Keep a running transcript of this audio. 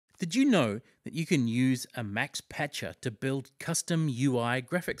Did you know that you can use a Max Patcher to build custom UI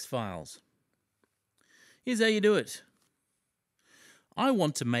graphics files? Here's how you do it. I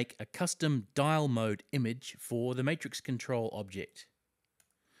want to make a custom dial mode image for the matrix control object.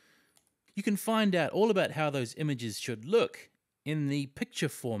 You can find out all about how those images should look in the picture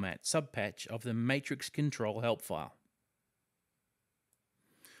format subpatch of the matrix control help file.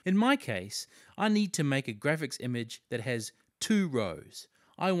 In my case, I need to make a graphics image that has two rows.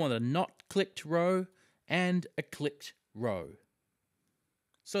 I want a not clicked row and a clicked row.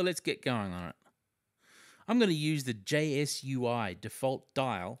 So let's get going on it. I'm going to use the JSUI default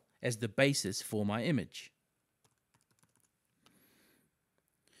dial as the basis for my image.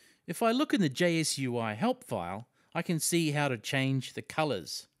 If I look in the JSUI help file, I can see how to change the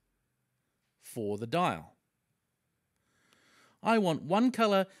colors for the dial. I want one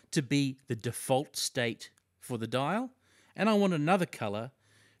color to be the default state for the dial, and I want another color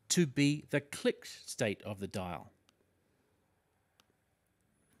to be the clicked state of the dial.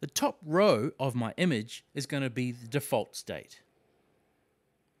 The top row of my image is going to be the default state.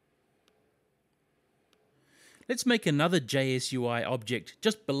 Let's make another JSUI object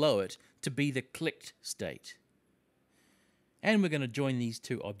just below it to be the clicked state. And we're going to join these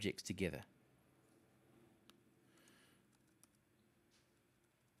two objects together.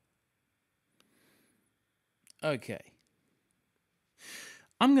 Okay.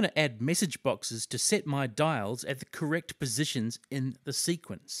 I'm going to add message boxes to set my dials at the correct positions in the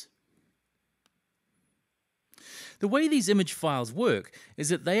sequence. The way these image files work is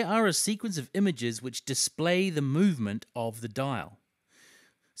that they are a sequence of images which display the movement of the dial.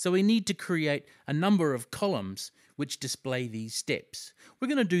 So we need to create a number of columns which display these steps. We're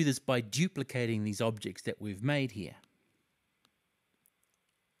going to do this by duplicating these objects that we've made here.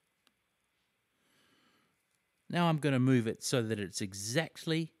 Now I'm going to move it so that it's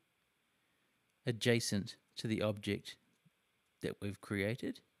exactly adjacent to the object that we've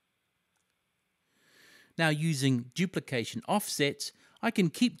created. Now using duplication offsets, I can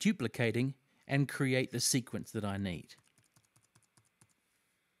keep duplicating and create the sequence that I need.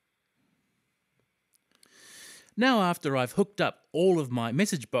 Now after I've hooked up all of my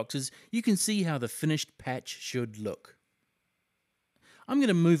message boxes, you can see how the finished patch should look. I'm going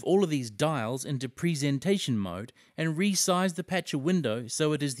to move all of these dials into presentation mode and resize the patcher window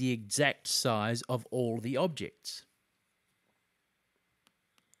so it is the exact size of all the objects.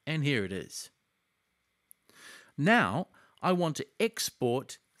 And here it is. Now I want to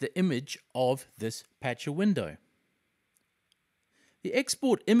export the image of this patcher window. The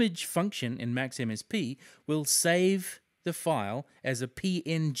export image function in MaxMSP will save the file as a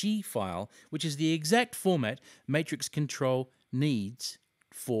PNG file, which is the exact format Matrix Control needs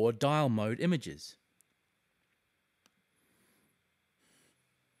for dial mode images.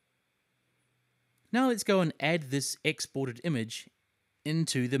 Now let's go and add this exported image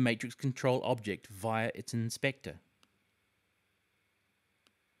into the Matrix Control object via its inspector.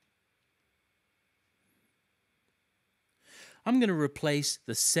 I'm going to replace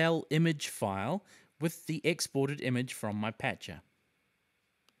the cell image file with the exported image from my patcher.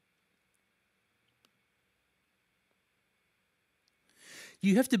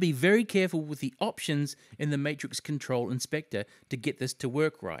 You have to be very careful with the options in the Matrix Control Inspector to get this to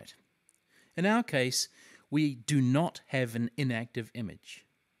work right. In our case, we do not have an inactive image.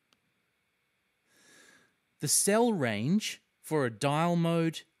 The cell range for a dial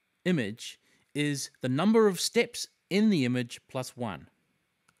mode image is the number of steps in the image plus 1.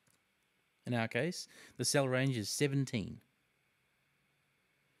 In our case, the cell range is 17.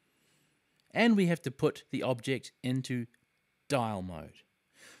 And we have to put the object into dial mode.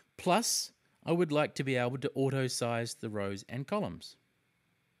 Plus, I would like to be able to auto-size the rows and columns.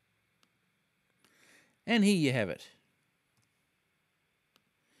 And here you have it.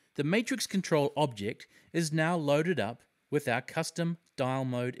 The Matrix Control object is now loaded up with our custom dial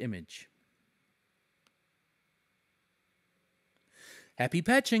mode image. Happy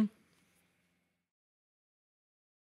patching!